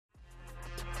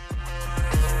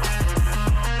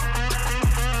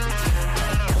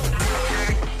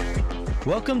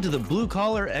Welcome to the Blue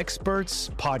Collar Experts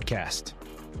Podcast.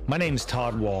 My name's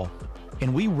Todd Wall,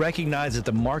 and we recognize that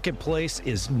the marketplace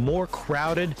is more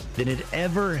crowded than it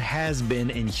ever has been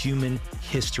in human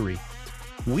history.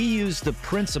 We use the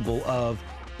principle of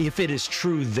if it is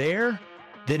true there,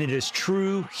 then it is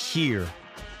true here,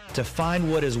 to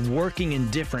find what is working in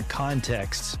different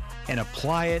contexts and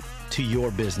apply it to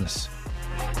your business.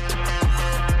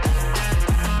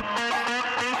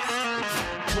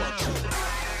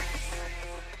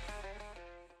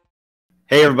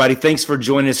 Hey everybody, thanks for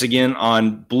joining us again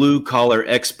on Blue Collar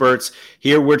Experts.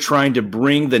 Here we're trying to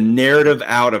bring the narrative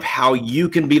out of how you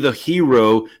can be the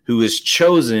hero who is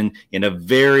chosen in a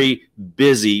very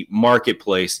busy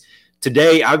marketplace.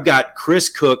 Today I've got Kris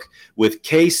Cook with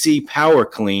KC Power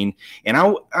Clean, and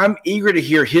I'm eager to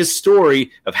hear his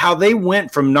story of how they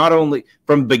went from not only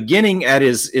from beginning at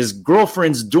his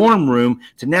girlfriend's dorm room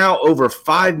to now over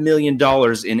 $5 million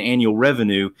in annual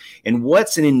revenue, and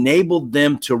what's enabled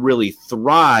them to really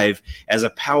thrive as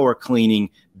a power cleaning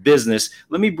business.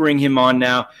 Let me bring him on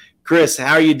now. Kris,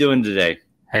 how are you doing today?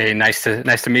 Hey, nice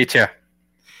to meet you.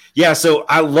 Yeah, so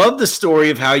I love the story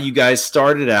of how you guys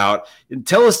started out. And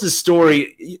tell us the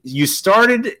story. You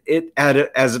started it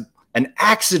as an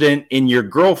accident in your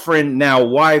girlfriend, now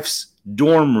wife's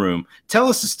dorm room. Tell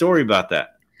us the story about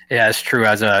that. Yeah, it's true.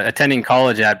 I was attending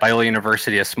college at Biola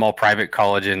University, a small private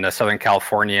college in Southern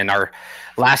California. And our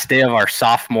last day of our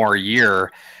sophomore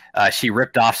year, she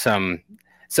ripped off some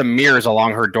mirrors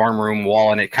along her dorm room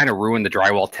wall, and it kind of ruined the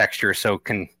drywall texture. So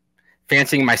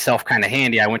fancying myself kind of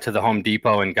handy, I went to the Home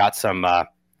Depot and got some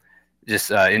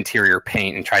interior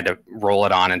paint and tried to roll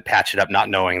it on and patch it up, not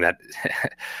knowing that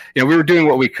we were doing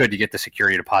what we could to get the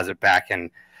security deposit back.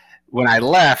 And when I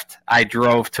left, I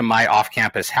drove to my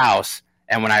off-campus house,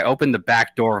 and when I opened the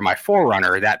back door of my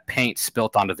 4Runner, that paint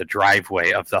spilt onto the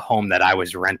driveway of the home that I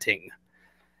was renting.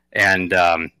 And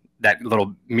that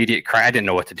little immediate cry, I didn't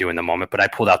know what to do in the moment, but I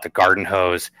pulled out the garden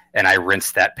hose and I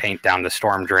rinsed that paint down the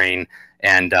storm drain,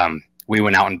 and we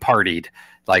went out and partied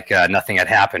like nothing had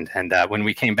happened. And when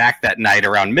we came back that night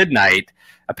around midnight,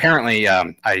 apparently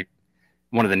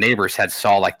one of the neighbors had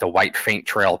saw like the white faint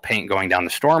trail of paint going down the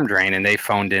storm drain, and they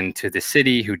phoned into the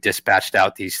city, who dispatched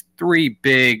out these 3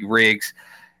 big rigs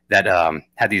that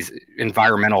had these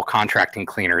environmental contracting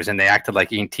cleaners, and they acted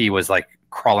like E&T was like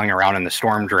crawling around in the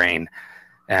storm drain.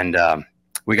 And I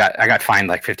got fined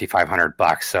like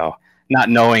 $5,500. So not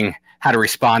knowing how to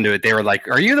respond to it, they were like,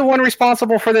 "Are you the one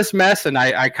responsible for this mess?" And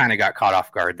I kind of got caught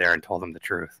off guard there and told them the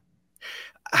truth.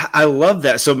 I love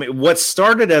that. So what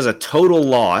started as a total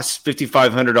loss,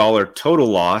 $5,500 total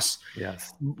loss,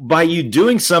 yes, by you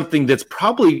doing something that's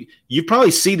you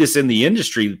probably see this in the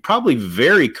industry, probably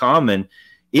very common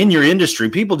in your industry,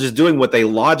 people just doing what they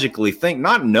logically think,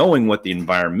 not knowing what the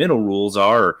environmental rules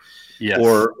are, yes,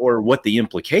 or what the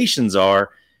implications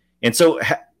are. And so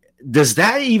does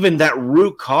that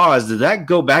root cause, does that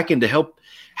go back into help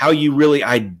how you really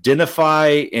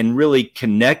identify and really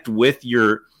connect with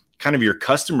your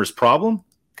customer's problem?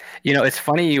 It's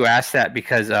funny you ask that,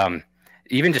 because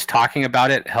even just talking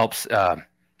about it helps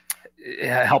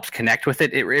connect with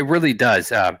it. It really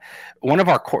does. One of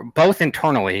our both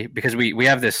internally, because we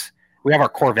have our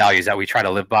core values that we try to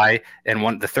live by,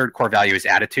 and the third core value is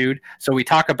attitude. So we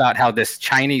talk about how this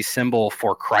Chinese symbol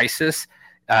for crisis,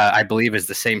 I believe, is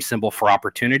the same symbol for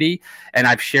opportunity. And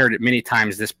I've shared it many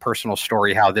times, this personal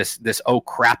story, how this oh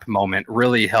crap moment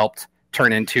really helped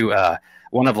turn into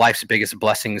one of life's biggest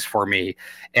blessings for me.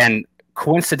 And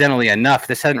coincidentally enough,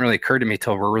 this hadn't really occurred to me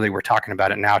till we're talking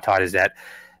about it now, Todd, is that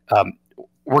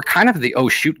we're kind of the oh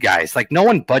shoot guys. Like, no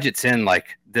one budgets in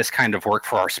like this kind of work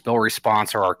for our spill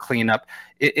response or our cleanup.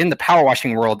 In the power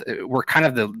washing world, we're kind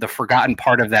of the forgotten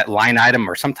part of that line item,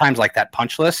 or sometimes like that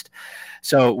punch list.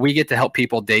 So we get to help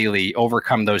people daily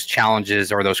overcome those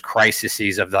challenges or those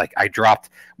crises of like,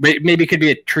 maybe it could be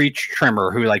a tree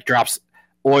trimmer who like drops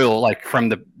oil like from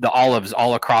the olives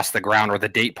all across the ground, or the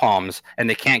date palms, and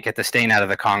they can't get the stain out of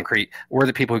the concrete. We're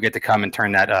the people who get to come and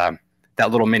turn that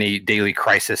little mini daily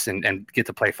crisis and get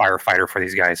to play firefighter for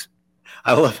these guys.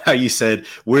 I love how you said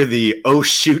we're the oh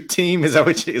shoot team. Is that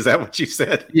what you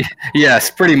said?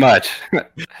 Yes, pretty much.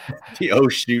 The oh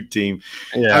shoot team.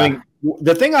 Yeah. I mean,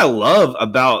 the thing I love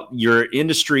about your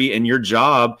industry and your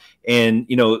job, and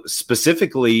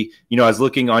specifically, I was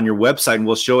looking on your website, and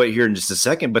we'll show it here in just a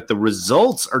second, but the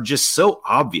results are just so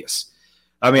obvious.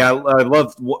 I mean, I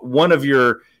love one of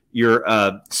your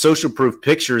social proof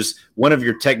pictures. One of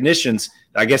your technicians,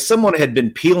 I guess someone had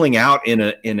been peeling out in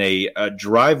a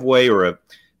driveway or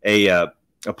a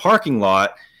parking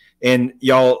lot, and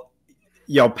y'all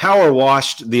y'all power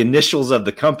washed the initials of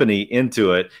the company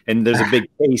into it, and there's a big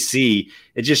KC.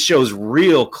 It just shows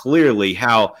real clearly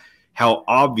how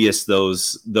obvious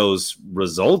those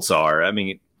results are. I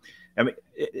mean,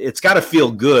 it's got to feel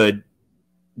good,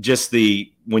 just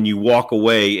when you walk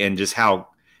away and just how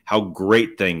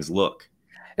great things look.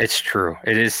 It's true.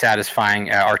 It is satisfying.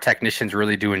 Our technicians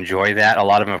really do enjoy that. A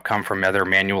lot of them have come from other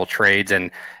manual trades, and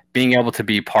being able to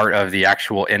be part of the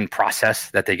actual end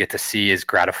process that they get to see is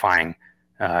gratifying.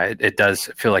 It does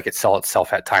feel like it sells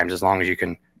itself at times, as long as you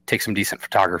can take some decent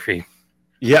photography.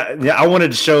 Yeah. I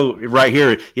wanted to show right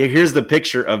here. Here's the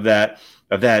picture of that.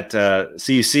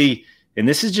 So you see, and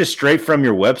this is just straight from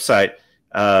your website.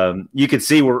 You can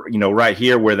see where, right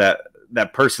here where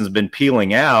that person's been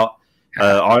peeling out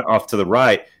off to the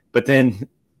right. But then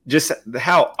just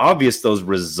how obvious those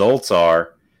results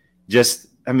are. Just,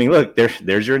 I mean, look,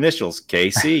 there's your initials,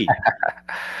 KC.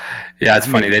 Yeah, it's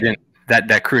funny. They didn't.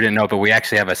 That crew didn't know, but we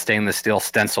actually have a stainless steel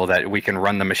stencil that we can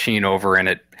run the machine over, and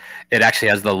it actually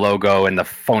has the logo and the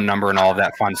phone number and all of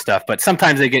that fun stuff. But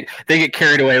sometimes they get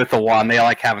carried away with the wand. They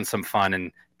like having some fun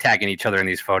and tagging each other in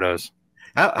these photos.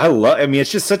 I love. I mean,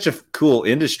 it's just such a cool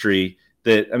industry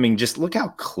that, I mean, just look how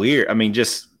clear. I mean,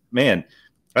 just, man,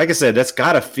 like I said, that's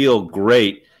got to feel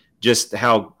great. Just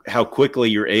how quickly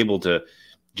you're able to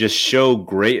just show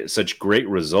such great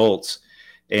results.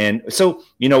 And so,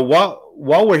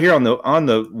 while we're here on the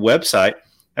website,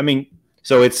 I mean,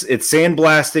 so it's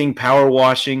sandblasting, power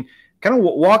washing. Kind of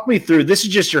walk me through. This is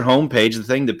just your homepage, the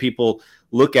thing that people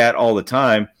look at all the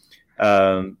time.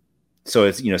 So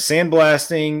it's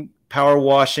sandblasting, power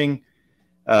washing.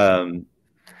 I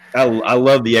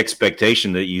love the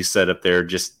expectation that you set up there.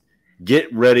 Just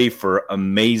get ready for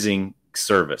amazing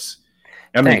service.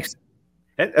 I mean, thanks.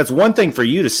 That's one thing for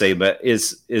you to say, but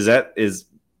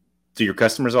do your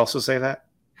customers also say that?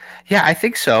 Yeah, I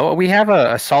think so. We have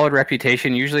a solid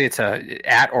reputation. Usually it's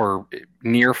at or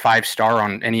near 5-star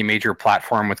on any major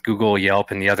platform with Google, Yelp,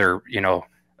 and the other,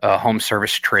 home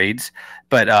service trades.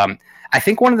 But I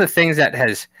think one of the things that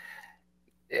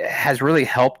has really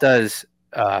helped us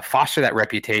foster that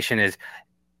reputation is,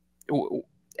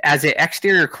 as an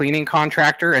exterior cleaning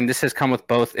contractor, and this has come with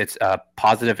both its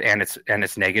positive and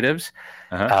its negatives.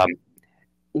 Uh-huh.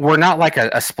 We're not like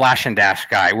a splash and dash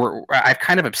guy. I've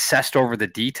kind of obsessed over the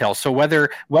details. So whether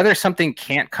something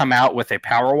can't come out with a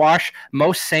power wash,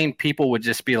 most sane people would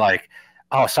just be like,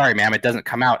 "Oh, sorry, ma'am, it doesn't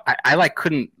come out." I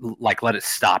couldn't let it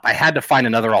stop. I had to find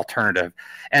another alternative.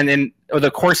 And in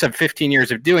the course of 15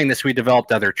 years of doing this, we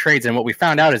developed other trades. And what we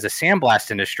found out is the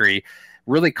sandblast industry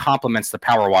really complements the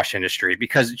power wash industry,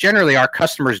 because generally our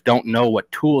customers don't know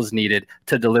what tools needed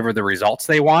to deliver the results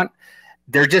they want.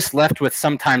 They're just left with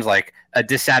sometimes like a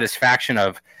dissatisfaction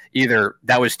of either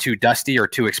that was too dusty or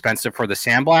too expensive for the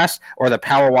sandblast, or the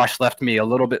power wash left me a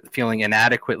little bit feeling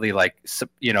inadequately,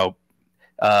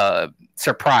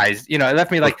 surprised. It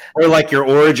left me like, or like your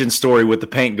origin story with the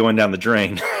paint going down the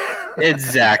drain.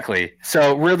 Exactly.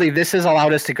 So really, this has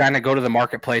allowed us to kind of go to the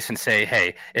marketplace and say,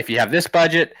 hey, if you have this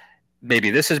budget,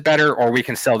 maybe this is better, or we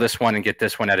can sell this one and get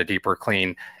this one at a deeper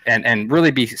clean, and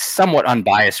really be somewhat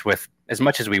unbiased with, as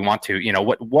much as we want to,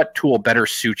 what tool better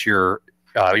suits your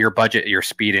budget, your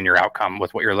speed, and your outcome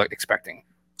with what you're expecting.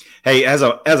 Hey, as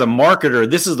a marketer,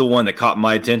 this is the one that caught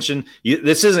my attention.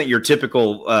 This isn't your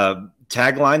typical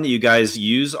tagline that you guys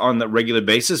use on the regular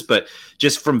basis, but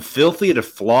just from filthy to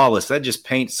flawless, that just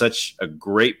paints such a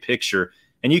great picture.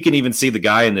 And you can even see the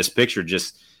guy in this picture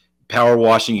just power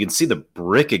washing. You can see the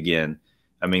brick again.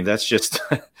 I mean, that's just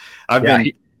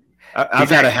I've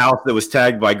had a house that was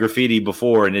tagged by graffiti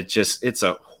before, and it's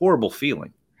a horrible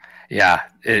feeling. Yeah,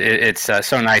 it's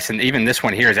so nice. And even this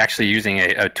one here is actually using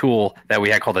a tool that we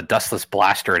had called a dustless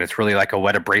blaster, and it's really like a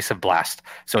wet abrasive blast.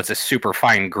 So it's a super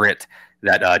fine grit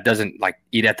that doesn't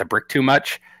eat at the brick too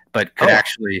much, but could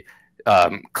actually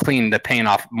clean the paint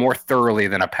off more thoroughly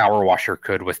than a power washer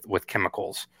could with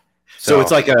chemicals. So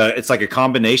it's like a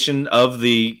combination of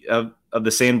the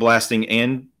sandblasting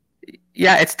and.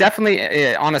 Yeah, it's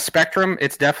definitely on a spectrum.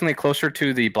 It's definitely closer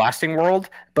to the blasting world,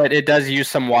 but it does use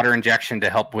some water injection to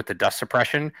help with the dust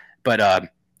suppression. But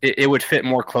it would fit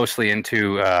more closely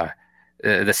into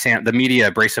the media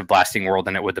abrasive blasting world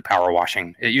than it would the power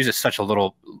washing. It uses such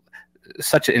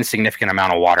an insignificant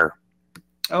amount of water.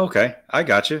 Okay, I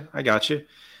got you. I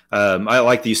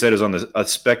like that you said it was on a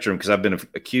spectrum, because I've been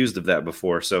accused of that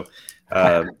before. So,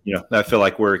 I feel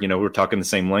like we're talking the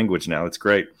same language now. It's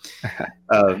great.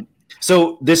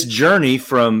 So this journey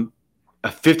from a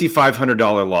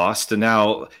 $5,500 loss to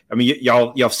now, I mean,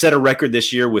 y'all set a record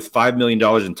this year with $5 million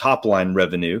in top line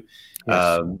revenue.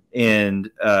 Yes.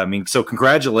 So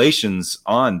congratulations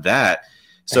on that.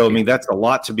 So, I mean, that's a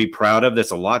lot to be proud of.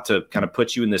 That's a lot to kind of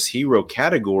put you in this hero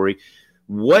category.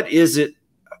 What is it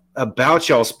about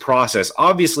y'all's process?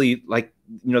 Obviously, like,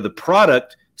 the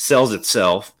product sells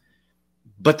itself,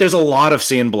 but there's a lot of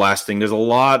sandblasting. There's a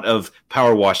lot of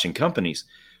power washing companies.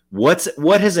 What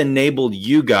has enabled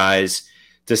you guys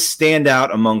to stand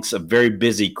out amongst a very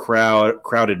busy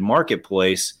crowded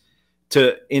marketplace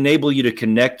to enable you to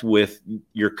connect with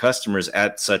your customers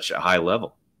at such a high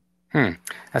level?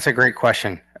 That's a great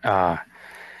question. I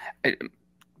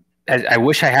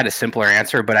wish I had a simpler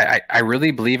answer, but I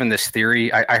really believe in this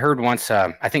theory. I heard once,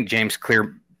 I think James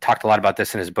Clear talked a lot about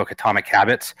this in his book, Atomic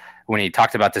Habits, when he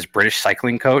talked about this British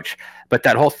cycling coach. But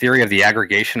that whole theory of the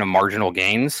aggregation of marginal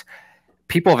gains,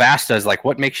 people have asked us, like,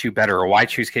 what makes you better, or why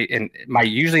choose? And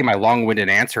usually my long-winded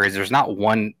answer is there's not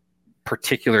one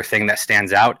particular thing that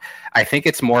stands out. I think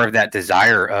it's more of that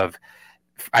desire of,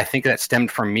 I think that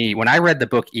stemmed from me. When I read the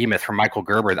book E-Myth from Michael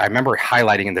Gerber, I remember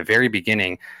highlighting in the very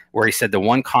beginning where he said the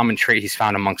one common trait he's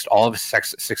found amongst all of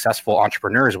successful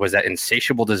entrepreneurs was that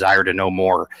insatiable desire to know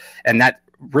more. And that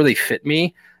really fit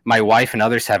me. My wife and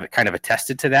others have kind of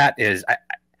attested to that. Is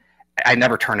I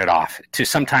never turn it off, to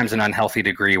sometimes an unhealthy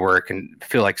degree where it can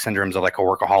feel like syndromes of like a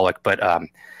workaholic. But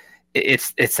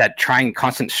it's that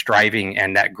constant striving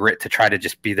and that grit to try to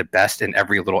just be the best in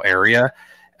every little area.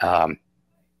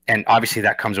 And obviously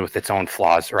that comes with its own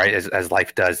flaws, right? As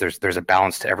life does, there's a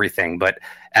balance to everything. But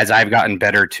as I've gotten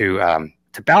better to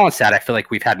balance that, I feel like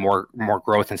we've had more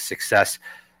growth and success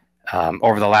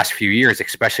over the last few years,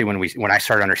 especially when I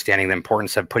started understanding the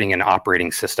importance of putting in an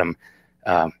operating system,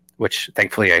 which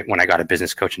thankfully when I got a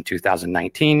business coach in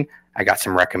 2019, I got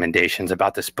some recommendations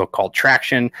about this book called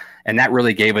Traction. And that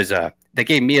really gave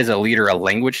me as a leader a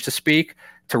language to speak,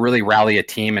 to really rally a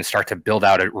team and start to build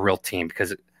out a real team.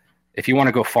 Because if you want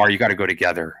to go far, you got to go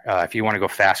together. If you want to go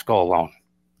fast, go alone.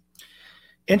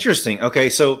 Interesting. Okay.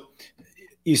 So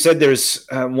you said there's,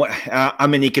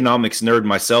 I'm an economics nerd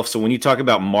myself. So when you talk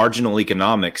about marginal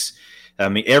economics, I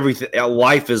mean,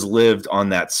 life is lived on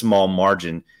that small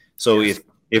margin. So yes.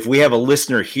 If we have a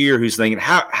listener here who's thinking,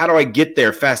 how do I get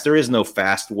there fast? There is no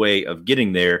fast way of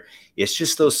getting there. It's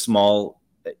just those small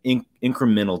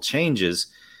incremental changes.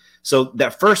 So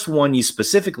that first one you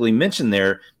specifically mentioned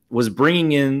there was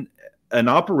bringing in an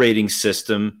operating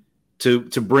system to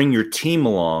bring your team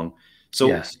along. So,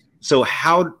 yes. So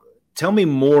tell me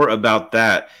more about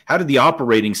that. How did the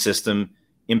operating system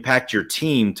impact your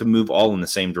team to move all in the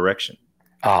same direction?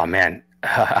 Oh man,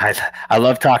 I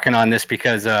love talking on this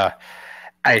because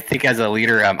I think as a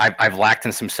leader, I've lacked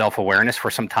in some self-awareness for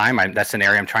some time. That's an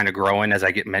area I'm trying to grow in as I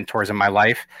get mentors in my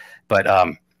life. But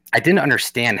I didn't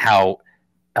understand how,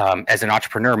 as an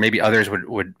entrepreneur, maybe others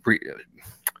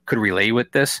could relate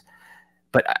with this.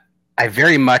 But I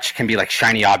very much can be like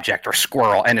shiny object or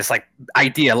squirrel, and it's like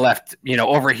idea left,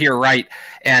 over here, right,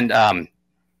 and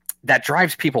that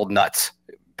drives people nuts.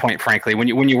 Point frankly,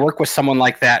 when you work with someone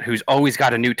like that who's always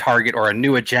got a new target or a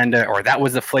new agenda, or that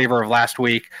was the flavor of last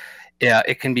week,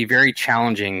 it can be very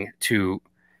challenging to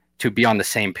be on the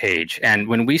same page. And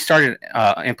when we started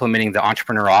implementing the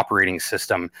entrepreneur operating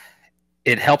system,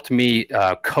 it helped me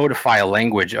codify a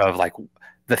language of like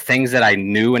the things that I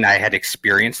knew and I had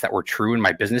experienced that were true in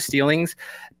my business dealings,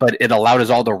 but it allowed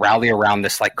us all to rally around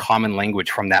this like common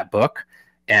language from that book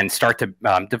and start to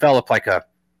develop like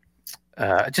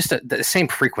the same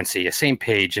frequency, a same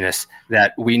page, and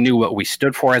that we knew what we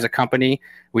stood for as a company.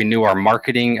 We knew our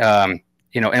marketing,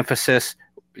 emphasis,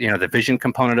 the vision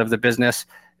component of the business,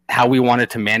 how we wanted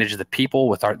to manage the people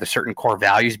with the certain core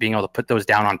values, being able to put those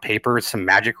down on paper. Some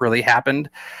magic really happened.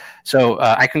 So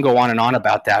I can go on and on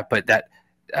about that, but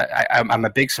I'm a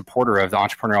big supporter of the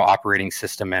entrepreneurial operating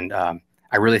system. And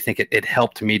I really think it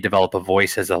helped me develop a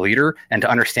voice as a leader and to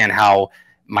understand how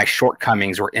my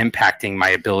shortcomings were impacting my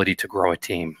ability to grow a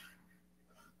team.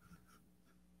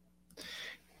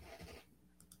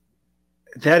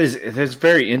 That's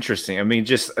very interesting. I mean,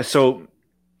 just so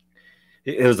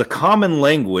it was a common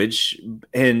language.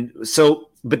 And so,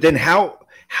 but then how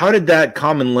did that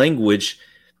common language,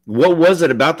 what was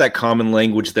it about that common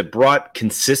language that brought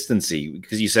consistency?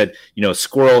 Because you said,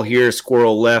 squirrel here,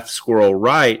 squirrel left, squirrel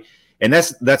right. And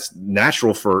that's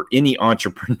natural for any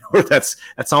entrepreneur. That's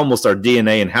almost our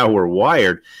DNA and how we're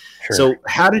wired. Sure. So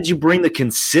how did you bring the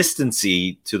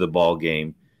consistency to the ball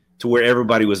game to where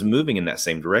everybody was moving in that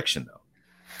same direction, though?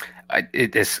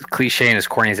 As cliche and as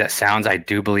corny as that sounds, I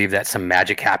do believe that some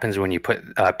magic happens when you put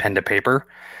pen to paper,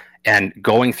 and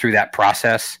going through that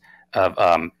process of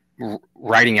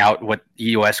writing out what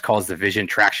EOS calls the Vision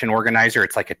Traction Organizer.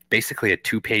 It's like basically a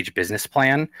 2-page business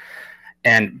plan,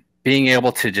 and being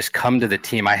able to just come to the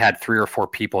team. I had 3 or 4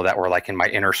 people that were like in my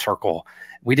inner circle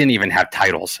we didn't even have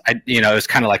titles. It was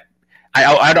kind of like,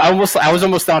 I was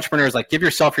almost the entrepreneurs, like, give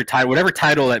yourself your title, whatever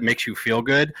title that makes you feel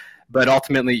good. But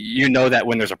ultimately, that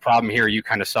when there's a problem here, you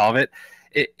kind of solve it.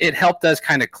 It helped us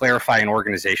kind of clarify an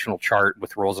organizational chart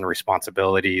with roles and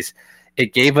responsibilities.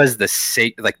 It gave us the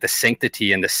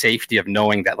sanctity and the safety of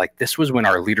knowing that, like, this was when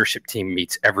our leadership team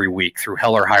meets every week through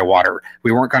hell or high water.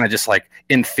 We weren't going to just, like,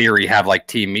 in theory, have like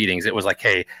team meetings. It was like,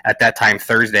 hey, at that time,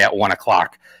 Thursday at 1:00,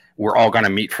 we're all going to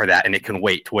meet for that. And it can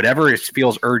wait. Whatever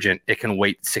feels urgent, it can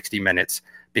wait 60 minutes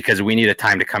because we need a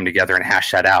time to come together and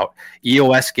hash that out.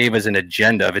 EOS gave us an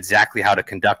agenda of exactly how to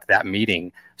conduct that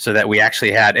meeting so that we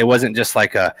actually it wasn't just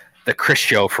like the Kris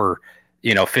show for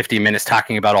 50 minutes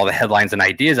talking about all the headlines and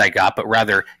ideas I got, but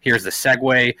rather, here's the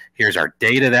segue, here's our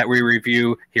data that we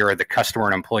review, here are the customer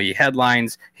and employee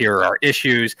headlines, here are our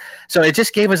issues. So it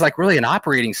just gave us like really an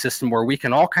operating system where we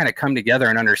can all kind of come together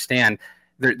and understand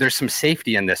there's some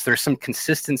safety in this. There's some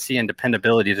consistency and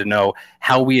dependability to know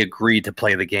how we agreed to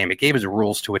play the game. It gave us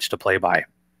rules to which to play by.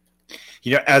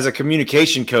 As a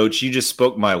communication coach, you just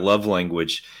spoke my love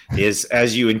language. Is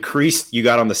as you increased, you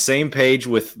got on the same page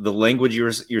with the language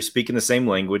you're speaking the same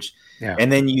language,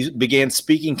 and then you began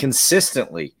speaking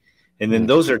consistently. And then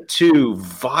those are two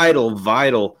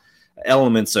vital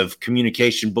elements of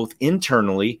communication, both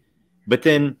internally, but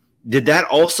then did that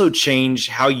also change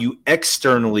how you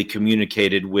externally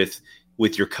communicated with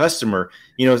your customer?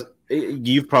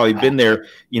 You've probably been there,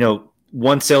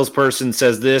 one salesperson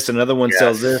says this, another one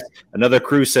says this, another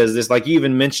crew says this. Like you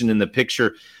even mentioned in the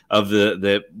picture of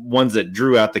the ones that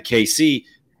drew out the KC.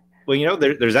 Well,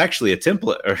 there's actually a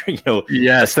template, or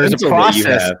yes, there's a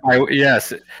process.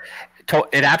 Yes, it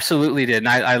absolutely did, and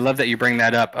I love that you bring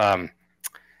that up.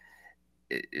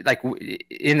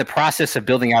 In the process of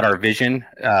building out our vision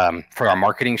for our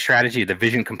marketing strategy, the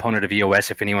vision component of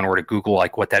EOS, if anyone were to Google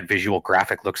like what that visual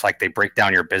graphic looks like, they break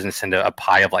down your business into a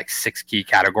pie of like 6 key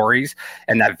categories.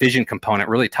 And that vision component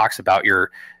really talks about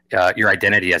your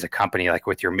identity as a company, like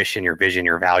with your mission, your vision,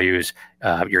 your values,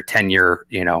 your 10-year,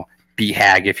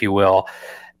 BHAG, if you will.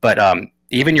 But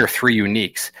even your 3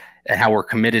 uniques, and how we're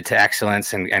committed to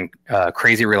excellence and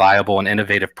crazy reliable and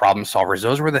innovative problem solvers.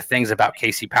 Those were the things about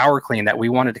KC Power Clean that we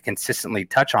wanted to consistently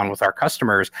touch on with our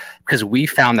customers, because we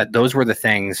found that those were the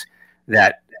things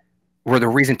that were the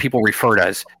reason people referred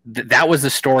us. That was the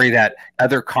story that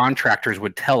other contractors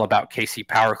would tell about KC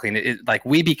Power Clean. Like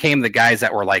we became the guys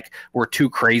that were like, we're too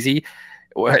crazy.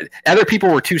 Other people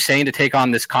were too sane to take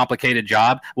on this complicated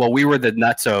job. Well, we were the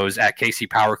nutsos at KC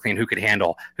Power Clean who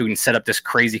can set up this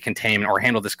crazy containment or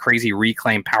handle this crazy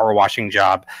reclaim power washing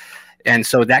job. And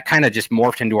so that kind of just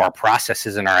morphed into our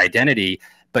processes and our identity.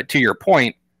 But to your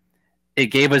point, it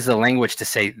gave us the language to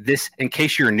say this, in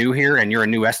case you're new here and you're a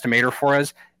new estimator for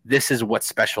us, this is what's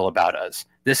special about us.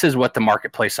 This is what the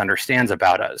marketplace understands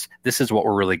about us. This is what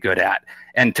we're really good at.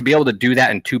 And to be able to do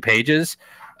that in 2 pages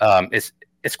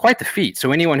it's quite the feat.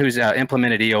 So anyone who's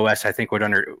implemented EOS, I think, would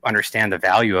understand the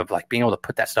value of like being able to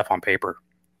put that stuff on paper.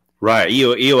 Right.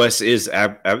 EOS is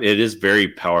very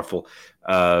powerful.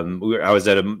 I was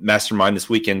at a mastermind this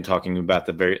weekend talking about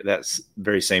that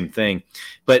very same thing.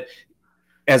 But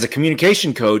as a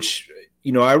communication coach,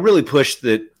 I really push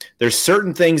that there's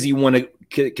certain things you want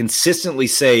to consistently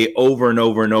say over and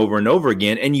over and over and over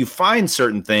again, and you find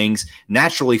certain things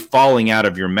naturally falling out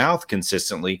of your mouth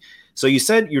consistently. So you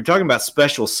said you're talking about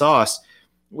special sauce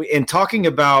and talking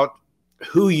about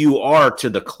who you are to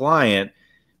the client.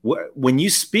 When you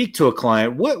speak to a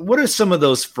client, what are some of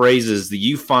those phrases that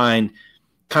you find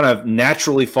kind of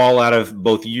naturally fall out of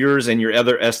both yours and your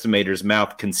other estimators'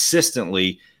 mouth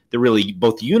consistently that really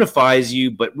both unifies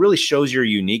you, but really shows your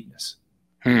uniqueness?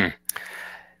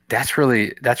 That's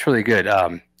really good.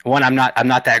 One, I'm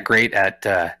not that great at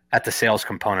the sales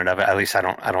component of it. At least I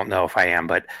don't know if I am,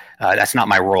 but that's not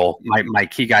my role. My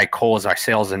key guy, Cole, is our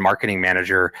sales and marketing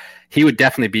manager. He would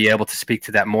definitely be able to speak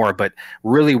to that more, but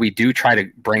really we do try to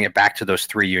bring it back to those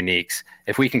 3 uniques.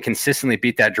 If we can consistently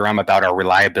beat that drum about our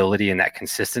reliability and that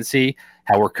consistency,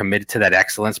 how we're committed to that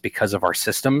excellence because of our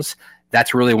systems,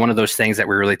 that's really one of those things that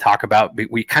we really talk about.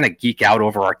 We kind of geek out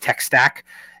over our tech stack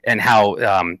and how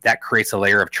that creates a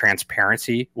layer of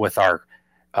transparency with our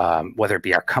whether it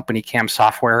be our company cam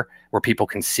software where people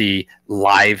can see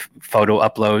live photo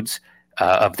uploads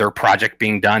of their project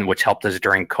being done, which helped us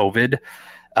during COVID.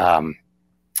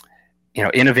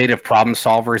 Innovative problem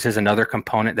solvers is another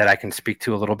component that I can speak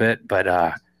to a little bit,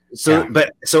 but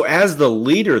so as the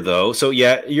leader though,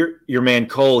 your man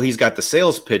Cole, he's got the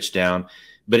sales pitch down,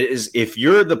 but if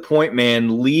you're the point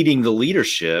man leading the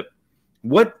leadership,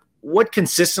 what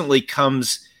consistently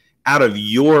comes out of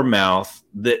your mouth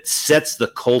that sets the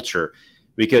culture?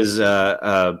 Because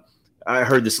I I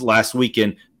heard this last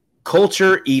weekend.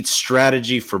 Culture eats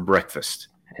strategy for breakfast.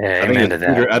 Amen to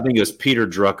that. I think it was Peter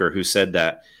Drucker who said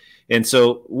that. And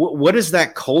so what is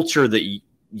that culture that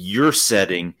you're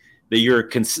setting, that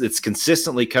it's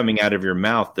consistently coming out of your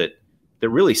mouth that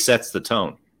really sets the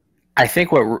tone? I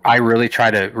think what I really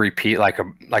try to repeat like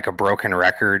a broken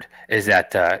record is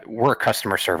that we're a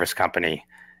customer service company.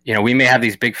 We may have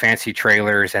these big fancy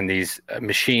trailers and these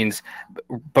machines,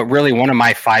 but really one of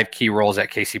my 5 key roles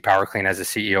at KC Power Clean as a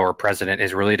CEO or president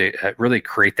is really to really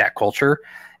create that culture.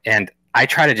 And I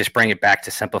try to just bring it back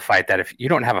to simplify it, that if you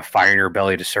don't have a fire in your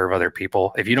belly to serve other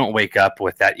people, if you don't wake up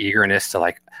with that eagerness to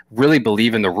like really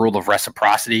believe in the rule of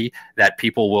reciprocity, that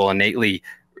people will innately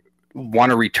want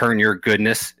to return your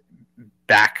goodness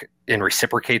back and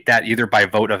reciprocate that either by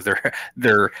vote of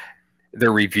their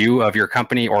review of your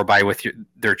company or by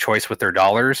their choice with their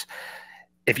dollars.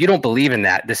 If you don't believe in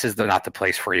that, this is not the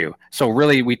place for you. So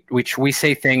really we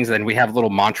say things and we have little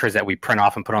mantras that we print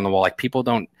off and put on the wall. Like, people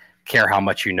don't care how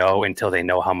much you know until they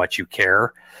know how much you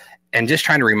care. And just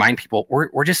trying to remind people,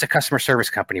 we're just a customer service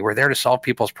company. We're there to solve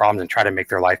people's problems and try to make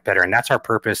their life better. And that's our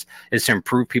purpose, is to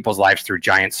improve people's lives through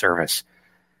giant service.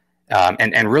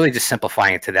 And really just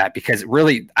simplifying it to that, because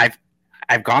really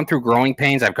I've gone through growing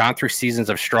pains. I've gone through seasons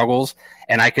of struggles,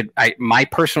 and my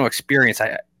personal experience,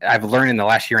 I've learned in the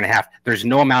last year and a half, there's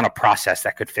no amount of process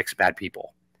that could fix bad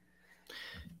people.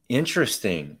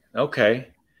 Interesting. Okay.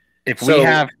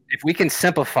 If we can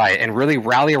simplify it and really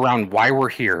rally around why we're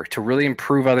here, to really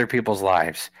improve other people's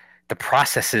lives, the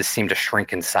processes seem to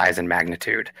shrink in size and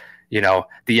magnitude. The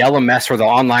LMS or the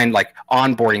online like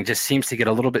onboarding just seems to get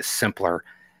a little bit simpler.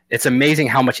 It's amazing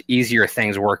how much easier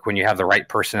things work when you have the right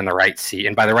person in the right seat.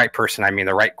 And by the right person, I mean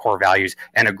the right core values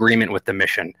and agreement with the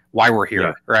mission, why we're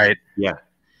here, right? Yeah.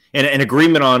 And an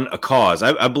agreement on a cause.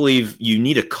 I believe you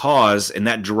need a cause, and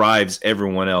that drives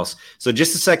everyone else. So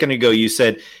just a second ago, you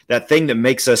said that thing that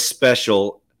makes us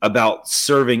special about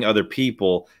serving other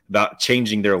people, about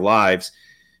changing their lives.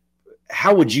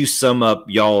 How would you sum up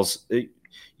y'all's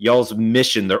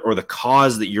mission or the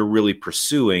cause that you're really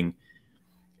pursuing,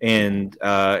 and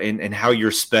how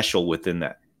you're special within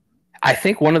that? I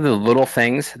think one of the little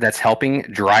things that's helping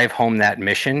drive home that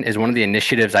mission is one of the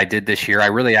initiatives I did this year. I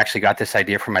really actually got this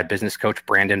idea from my business coach,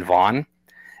 Brandon Vaughn.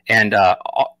 And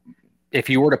if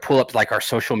you were to pull up like our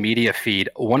social media feed,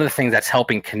 one of the things that's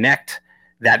helping connect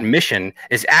that mission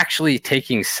is actually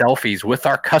taking selfies with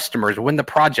our customers when the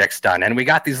project's done. And we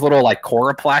got these little like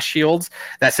Coroplast shields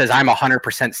that says, "I'm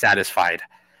 100% satisfied."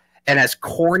 And as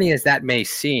corny as that may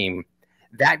seem,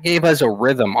 that gave us a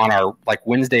rhythm on our like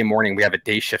Wednesday morning. We have a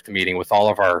day shift meeting with all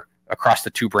of our across the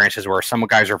 2 branches where some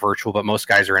guys are virtual, but most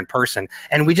guys are in person.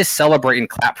 And we just celebrate and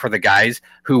clap for the guys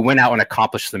who went out and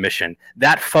accomplished the mission.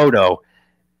 That photo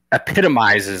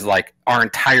epitomizes like our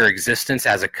entire existence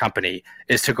as a company,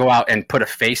 is to go out and put a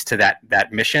face to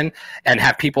that mission and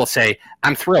have people say,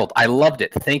 "I'm thrilled. I loved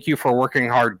it. Thank you for working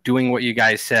hard, doing what you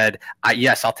guys said.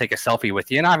 Yes, I'll take a selfie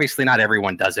with you." And obviously not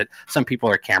everyone does it. Some people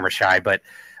are camera shy, but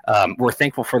we're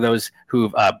thankful for those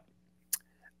who've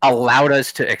allowed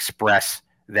us to express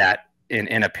that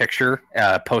in a picture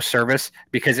post-service,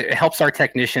 because it helps our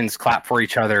technicians clap for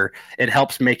each other. It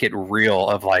helps make it real,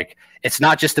 of like, it's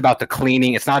not just about the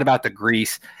cleaning. It's not about the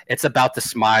grease. It's about the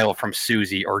smile from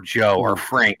Susie or Joe or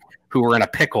Frank, who were in a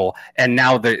pickle, and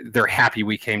now they're happy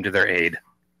we came to their aid.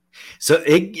 So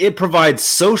it provides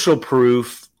social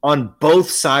proof on both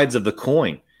sides of the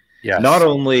coin. Yes. Not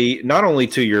only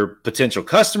to your potential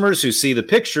customers who see the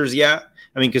pictures,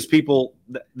 because people,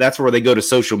 that's where they go to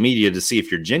social media to see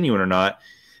if you're genuine or not.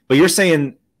 But you're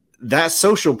saying that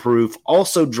social proof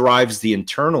also drives the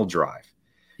internal drive.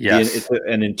 Yes. It's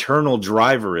an internal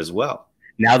driver as well.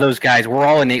 Now those guys, we're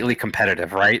all innately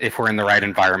competitive, right? If we're in the right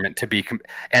environment to be,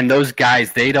 and those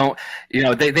guys, they don't,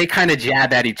 they kind of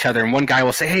jab at each other. And one guy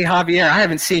will say, "Hey, Javier, I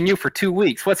haven't seen you for 2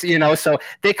 weeks. So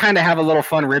they kind of have a little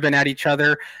fun ribbing at each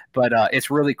other. But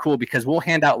it's really cool because we'll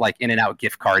hand out like In-N-Out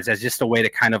gift cards as just a way to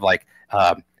kind of like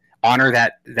honor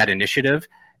that initiative,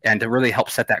 and to really help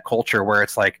set that culture where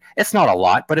it's like, it's not a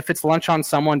lot, but if it's lunch on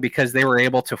someone because they were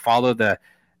able to follow the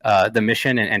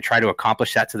mission and try to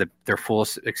accomplish that to their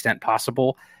fullest extent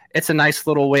possible, it's a nice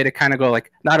little way to kind of go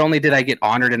like, not only did I get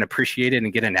honored and appreciated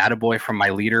and get an attaboy from my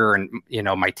leader and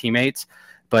my teammates,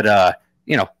 but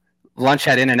lunch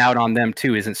at In-N-Out on them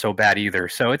too isn't so bad either.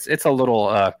 So it's a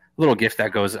little gift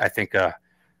that goes, I think, a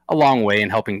long way in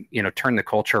helping turn the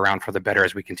culture around for the better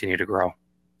as we continue to grow.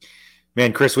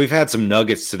 Man, Kris, we've had some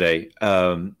nuggets today.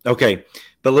 Okay,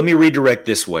 but let me redirect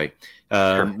this way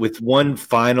Sure. with one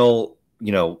final,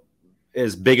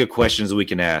 as big a question as we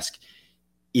can ask.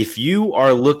 if you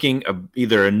are looking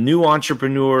either a new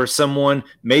entrepreneur, someone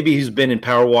maybe who's been in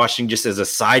power washing just as a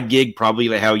side gig, probably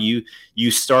like how you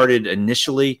started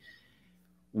initially,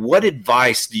 what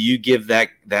advice do you give that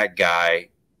guy,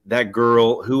 that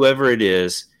girl, whoever it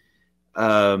is,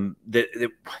 that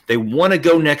they want to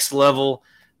go next level,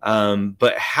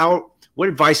 but what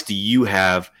advice do you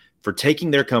have for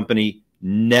taking their company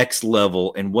next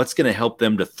level, and what's going to help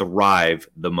them to thrive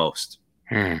the most?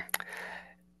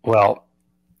 Well,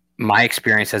 my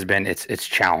experience has been it's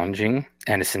challenging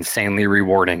and it's insanely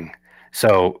rewarding.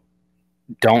 So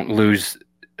don't lose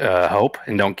hope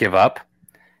and don't give up.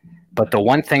 But the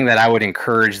one thing that I would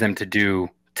encourage them to do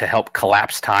to help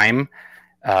collapse time,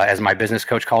 as my business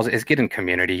coach calls it, is get in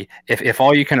community. If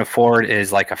all you can afford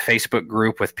is like a Facebook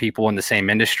group with people in the same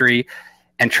industry,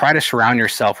 and try to surround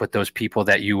yourself with those people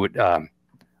that you would, I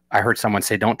heard someone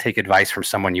say, don't take advice from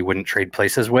someone you wouldn't trade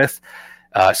places with.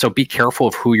 So be careful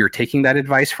of who you're taking that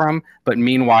advice from. But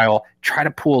meanwhile, try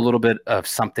to pull a little bit of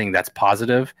something that's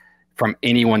positive from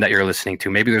anyone that you're listening to.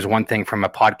 Maybe there's one thing from a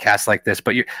podcast like this,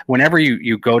 but whenever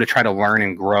you go to try to learn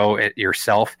and grow it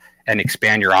yourself and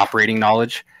expand your operating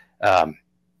knowledge, what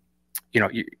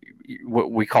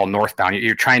we call northbound,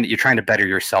 you're trying to better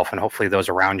yourself and hopefully those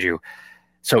around you.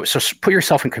 So put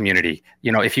yourself in community.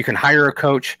 If you can hire a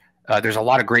coach, there's a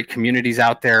lot of great communities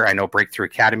out there. I know Breakthrough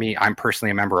Academy. I'm personally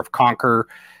a member of Conquer.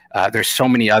 There's so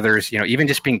many others, even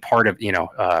just being part of,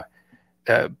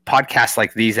 podcasts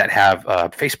like these that have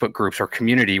Facebook groups or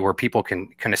community where people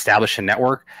can establish a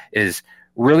network, is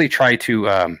really try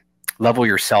to level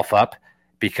yourself up,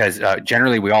 because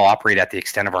generally we all operate at the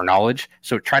extent of our knowledge.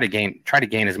 So try to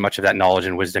gain as much of that knowledge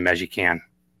and wisdom as you can.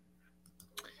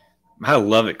 I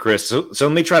love it, Kris. So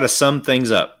let me try to sum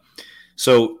things up.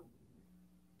 So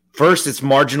first, it's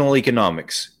marginal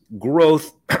economics,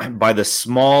 growth by the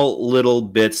small little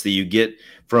bits that you get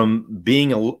from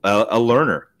being a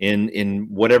learner in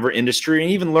whatever industry,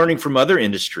 and even learning from other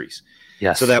industries.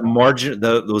 Yes. So that margin,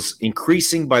 those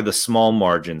increasing by the small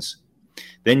margins.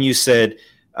 Then you said,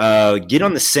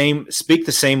 speak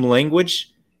the same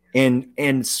language,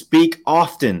 and speak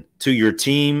often to your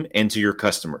team and to your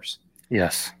customers.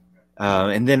 Yes.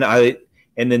 And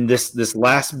then this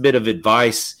last bit of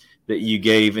advice that you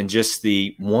gave, and just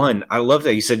I love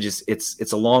that you said, just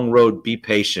it's a long road, be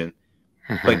patient,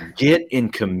 but get in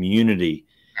community.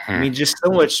 I mean, just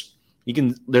so much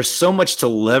there's so much to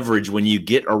leverage when you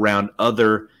get around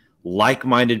other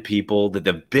like-minded people that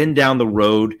have been down the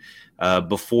road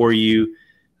before you.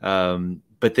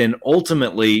 But then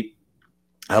ultimately,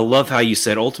 I love how you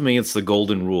said, ultimately it's the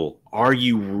golden rule. Are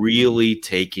you really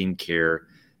taking care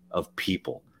of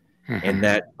people? And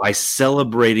that by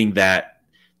celebrating that,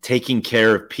 taking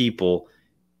care of people,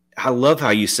 I love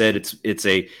how you said it's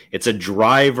a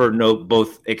driver,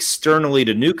 both externally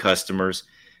to new customers,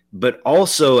 but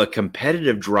also a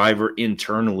competitive driver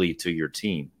internally to your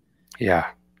team. Yeah.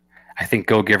 I think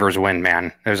go-givers win,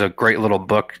 man. There's a great little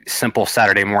book, simple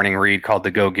Saturday morning read, called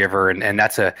The Go-Giver. And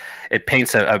it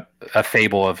paints a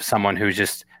fable of someone who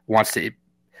just wants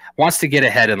to get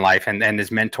ahead in life, and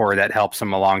his mentor that helps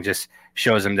him along just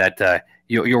shows him that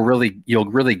you'll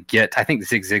really get. I think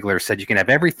Zig Ziglar said you can have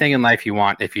everything in life you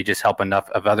want if you just help enough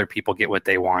of other people get what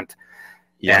they want.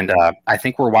 Yeah. And I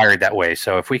think we're wired that way.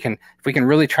 So if we can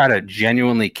really try to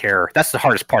genuinely care, that's the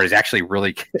hardest part, is actually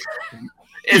really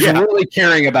really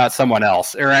caring about someone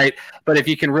else. All right. But if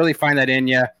you can really find that in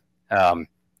you,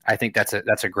 I think that's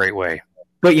a great way.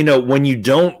 But when you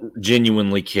don't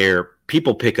genuinely care,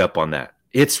 people pick up on that.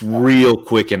 It's real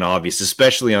quick and obvious,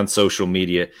 especially on social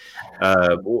media.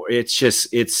 It's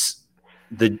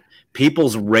the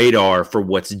people's radar for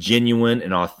what's genuine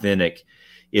and authentic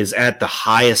is at the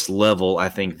highest level, I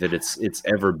think, that it's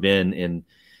ever been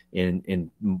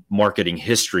in marketing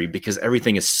history, because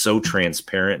everything is so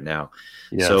transparent now.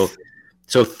 Yes.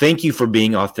 So thank you for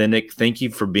being authentic. Thank you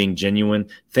for being genuine.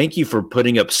 Thank you for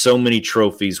putting up so many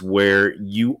trophies where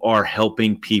you are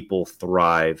helping people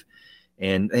thrive.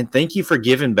 And thank you for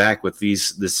giving back with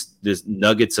this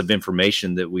nuggets of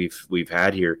information that we've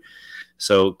had here.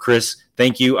 So, Kris,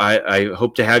 thank you. I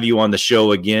hope to have you on the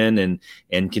show again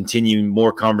and continue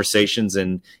more conversations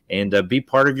and be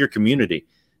part of your community.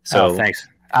 So, thanks.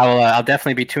 I'll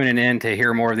definitely be tuning in to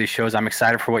hear more of these shows. I'm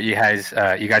excited for what you guys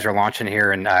are launching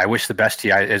here, and I wish the best to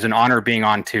you. It's an honor being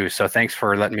on too. So, thanks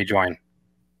for letting me join.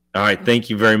 All right,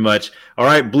 thank you very much. All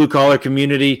right, blue collar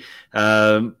community.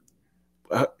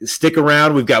 Stick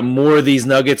around. We've got more of these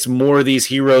nuggets, more of these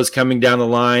heroes coming down the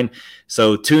line.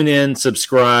 So tune in,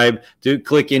 subscribe,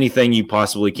 click anything you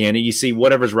possibly can. You see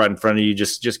whatever's right in front of you,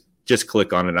 just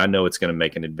click on it. I know it's going to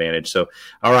make an advantage. So,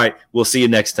 all right, we'll see you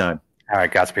next time. All right,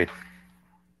 Godspeed.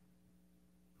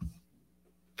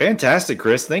 Fantastic,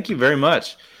 Kris. Thank you very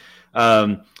much.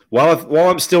 While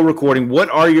I'm still recording,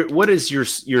 what is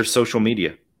your social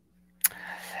media?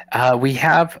 We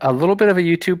have a little bit of a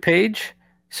YouTube page.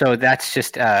 So that's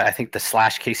just, I think, the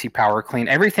 /Casey Power Clean.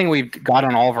 Everything we've got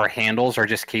on all of our handles are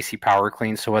just Casey Power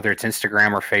Clean. So whether it's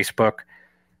Instagram or Facebook.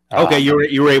 Okay,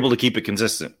 you were able to keep it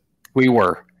consistent. We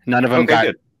were. None of them got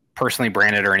good. Personally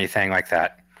branded or anything like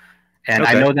that. And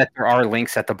I know that there are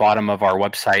links at the bottom of our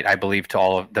website, I believe, to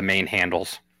all of the main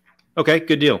handles. Okay,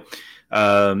 good deal.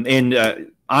 And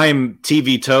I'm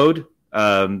TV Toad.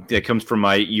 That comes from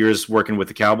my years working with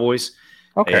the Cowboys.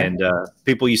 Okay. And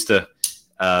people used to,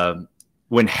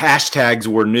 when hashtags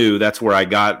were new, that's where I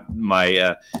got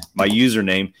my my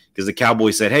username, because the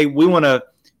Cowboys said, "Hey, we want to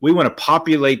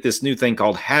populate this new thing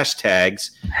called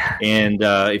hashtags, and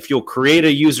if you'll create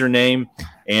a username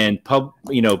and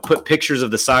put pictures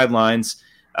of the sidelines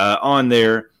on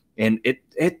there," and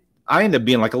I ended up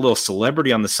being like a little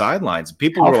celebrity on the sidelines.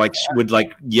 People were would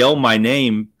yell my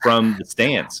name from the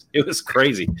stands. It was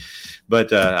crazy,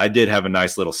 but I did have a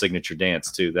nice little signature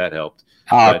dance too. That helped.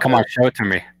 Come on, show it to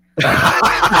me.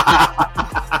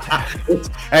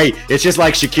 Hey, it's just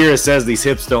like Shakira says, these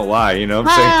hips don't lie. You know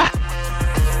what I'm saying?